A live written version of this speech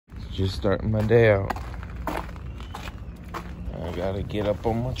just starting my day out. I gotta get up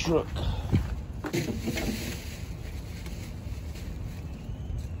on my truck.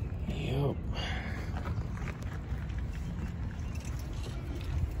 Yup.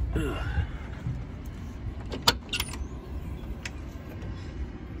 A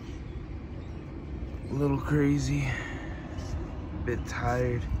little crazy, a bit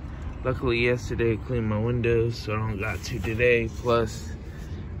tired. Luckily yesterday I cleaned my windows, so I don't got to today. Plus,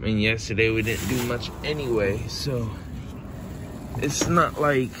 I mean, yesterday we didn't do much anyway, so it's not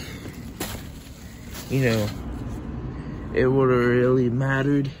like, you know, it would have really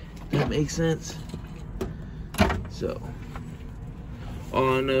mattered, if that makes sense. So,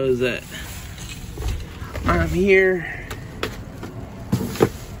 all I know is that I'm here.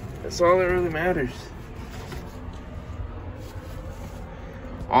 That's all that really matters.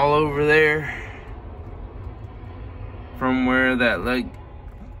 All over there, from where that like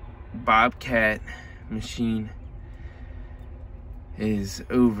Bobcat machine is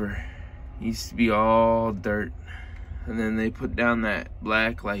over. Used to be all dirt, and then they put down that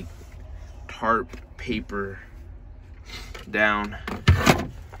black like tarp paper down,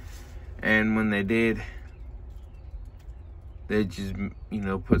 and when they did, they just, you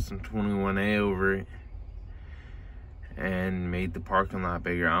know, put some 21A over it and made the parking lot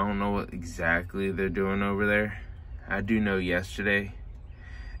bigger. I don't know what exactly they're doing over there. I do know yesterday,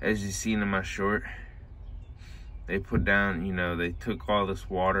 as you seen in my short, they put down, you know, they took all this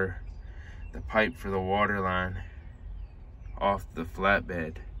water, the pipe for the water line, off the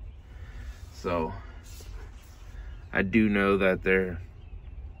flatbed. So I do know that they're,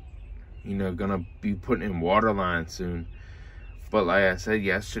 you know, gonna be putting in water lines soon. But like I said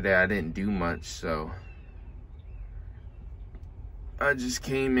yesterday, I didn't do much, so I just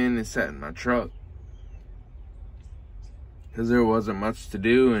came in and sat in my truck because there wasn't much to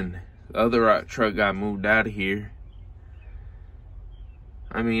do, and the other truck got moved out of here.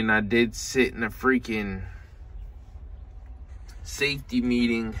 I mean, I did sit in a freaking safety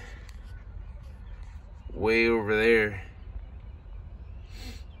meeting way over there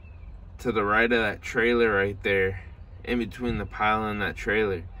to the right of that trailer right there. In between the pile and that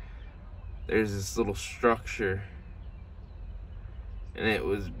trailer, there's this little structure. And it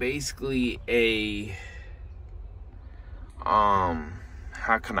was basically a,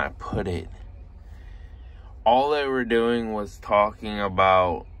 how can I put it? All they were doing was talking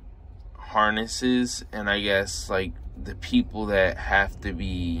about harnesses, and I guess like the people that have to be,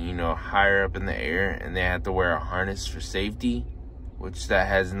 you know, higher up in the air and they have to wear a harness for safety, which that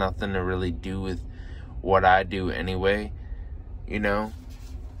has nothing to really do with what I do anyway, you know?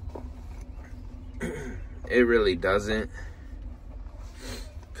 It really doesn't.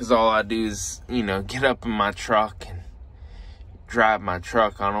 Because all I do is, you know, get up in my truck and drive my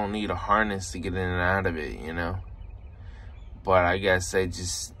truck. I don't need a harness to get in and out of it, you know. But I guess they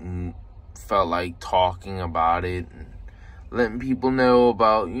just felt like talking about it and letting people know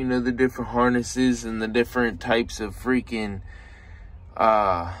about, you know, the different harnesses and the different types of freaking,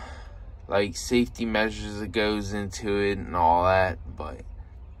 like safety measures that goes into it and all that. But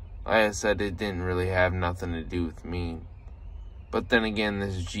like I said, it didn't really have nothing to do with me. But then again,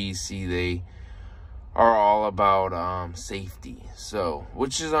 this GC, they are all about safety. So,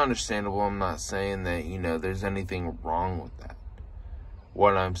 which is understandable. I'm not saying that, you know, there's anything wrong with that.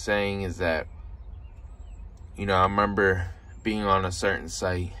 What I'm saying is that, you know, I remember being on a certain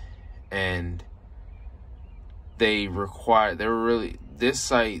site and this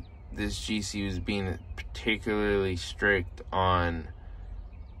GC was being particularly strict on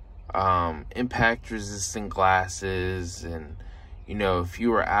impact resistant glasses, and you know, if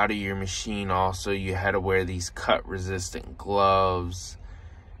you were out of your machine also, you had to wear these cut resistant gloves.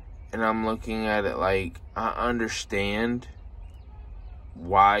 And I'm looking at it like, I understand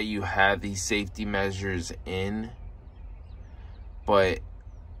why you have these safety measures in, but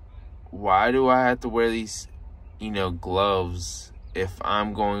why do I have to wear these, you know, gloves if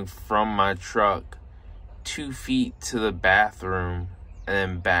I'm going from my truck 2 feet to the bathroom and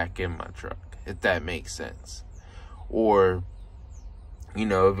then back in my truck, if that makes sense? Or, you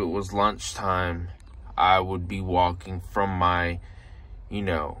know, if it was lunchtime, I would be walking from my, you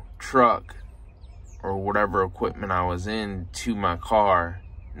know, truck or whatever equipment I was in to my car,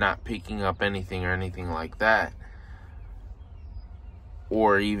 not picking up anything or anything like that.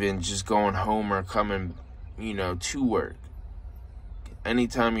 Or even just going home or coming, you know, to work.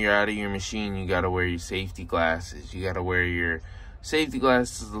 Anytime you're out of your machine, you got to wear your safety glasses. You got to wear your safety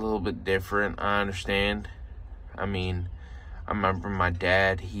glasses a little bit different, I understand. I mean, I remember my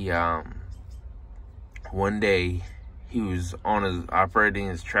dad, he, one day, he was operating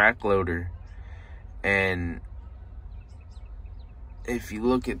his track loader. And if you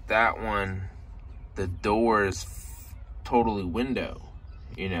look at that one, the door is totally window.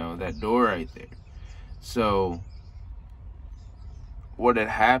 You know, that door right there. So what had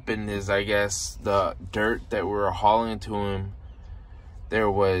happened is, I guess, the dirt that we were hauling to him,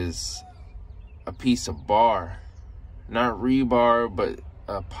 there was a piece of bar. Not rebar, but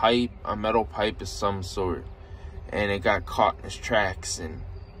a pipe, a metal pipe of some sort. And it got caught in his tracks and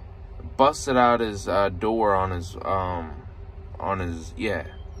busted out his door on his, the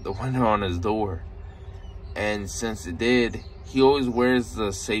window on his door. And since it did, he always wears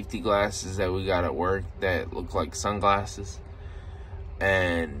the safety glasses that we got at work that look like sunglasses.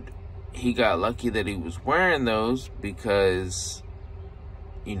 And he got lucky that he was wearing those because,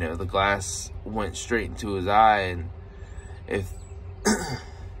 you know, the glass went straight into his eye. And if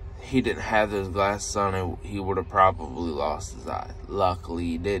he didn't have those glasses on, he would have probably lost his eye. Luckily,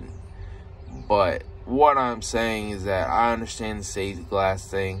 he didn't. But what I'm saying is that I understand the safety glass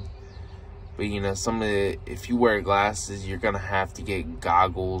thing. But, you know, if you wear glasses, you're going to have to get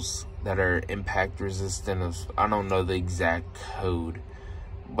goggles that are impact resistant. I don't know the exact code,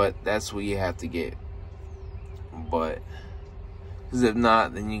 but that's what you have to get. But, because if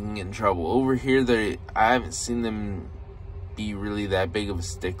not, then you can get in trouble. Over here, I haven't seen them be really that big of a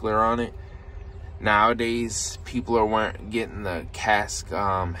stickler on it. Nowadays, people are getting the cask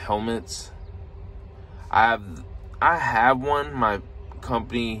helmets. I have one. My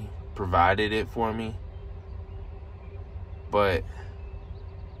company provided it for me, but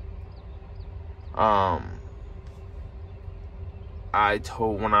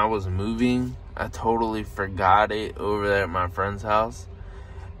when I was moving, I totally forgot it over there at my friend's house.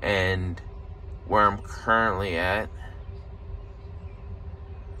 And where I'm currently at,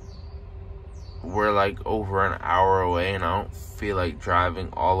 we're like over an hour away, and I don't feel like driving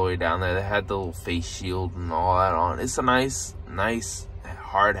all the way down there. They had the little face shield and all that on. It's a nice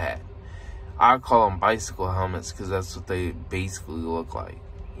hard hat. I call them bicycle helmets because that's what they basically look like.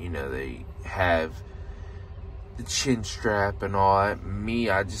 You know, they have the chin strap and all that. Me,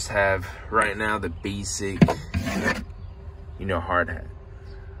 I just have right now the basic, you know, hard hat.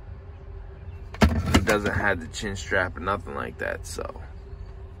 It doesn't have the chin strap or nothing like that, so.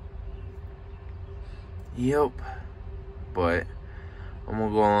 Yep. But I'm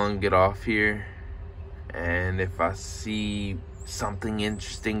gonna go on and get off here. And if I see something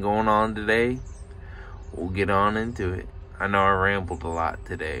interesting going on today, we'll get on into it. I know I rambled a lot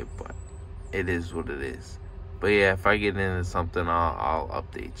today, but it is what it is. But yeah, if I get into something, I'll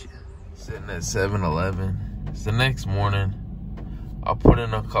update you. Sitting at 7-Eleven. It's the next morning. I'll put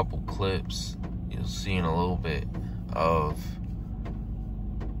in a couple clips. You'll see in a little bit of,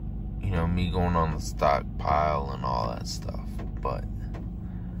 you know, me going on the stockpile and all that stuff. But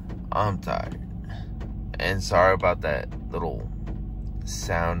I'm tired. And sorry about that little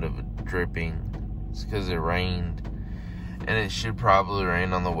sound of it dripping. It's because it rained. And it should probably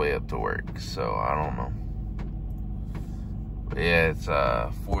rain on the way up to work. So, I don't know. But yeah, it's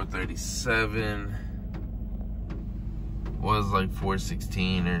 4:37. Was like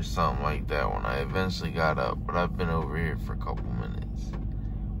 4:16 or something like that when I eventually got up. But I've been over here for a couple minutes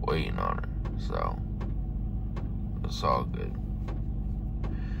waiting on her. So, it's all good.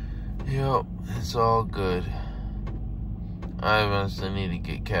 Yep, it's all good. I eventually need to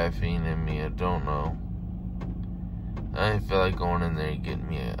get caffeine in me. I don't know. I didn't feel like going in there and getting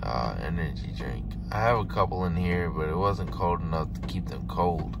me an energy drink. I have a couple in here, but it wasn't cold enough to keep them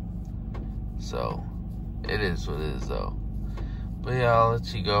cold. So, it is what it is, though. But yeah, I'll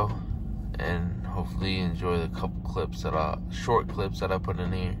let you go. And hopefully you enjoy the couple clips short clips that I put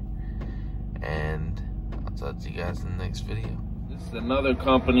in here. And I'll talk to you guys in the next video. This is another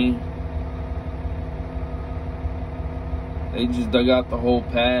company. They just dug out the whole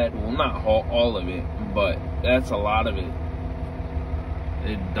pad. Well, not all of it, but that's a lot of it.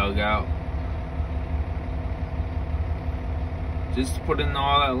 They dug out. Just to put in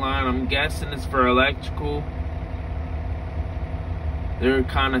all that line. I'm guessing it's for electrical. They're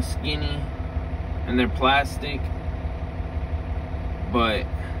kind of skinny and they're plastic, but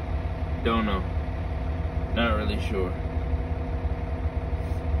don't know. Not really sure.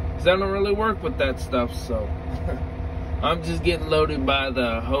 'Cause I don't really work with that stuff, so I'm just getting loaded by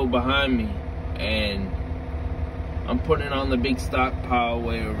the hoe behind me, and I'm putting it on the big stockpile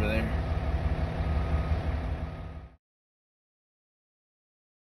way over there.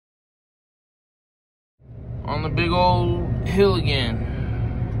 On the big old hill again.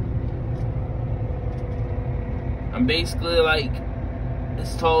 I'm basically like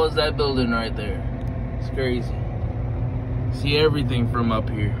as tall as that building right there. It's crazy. See everything from up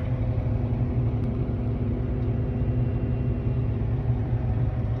here.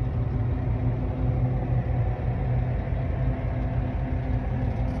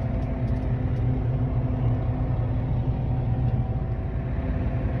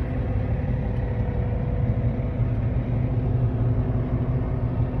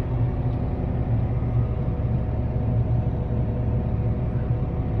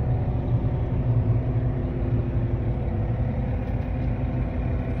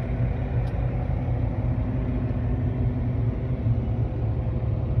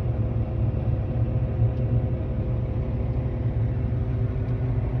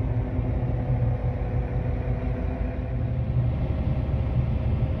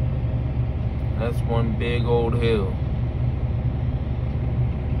 That's one big old hill.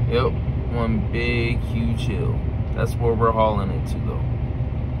 Yep, one big huge hill. That's where we're hauling it to though.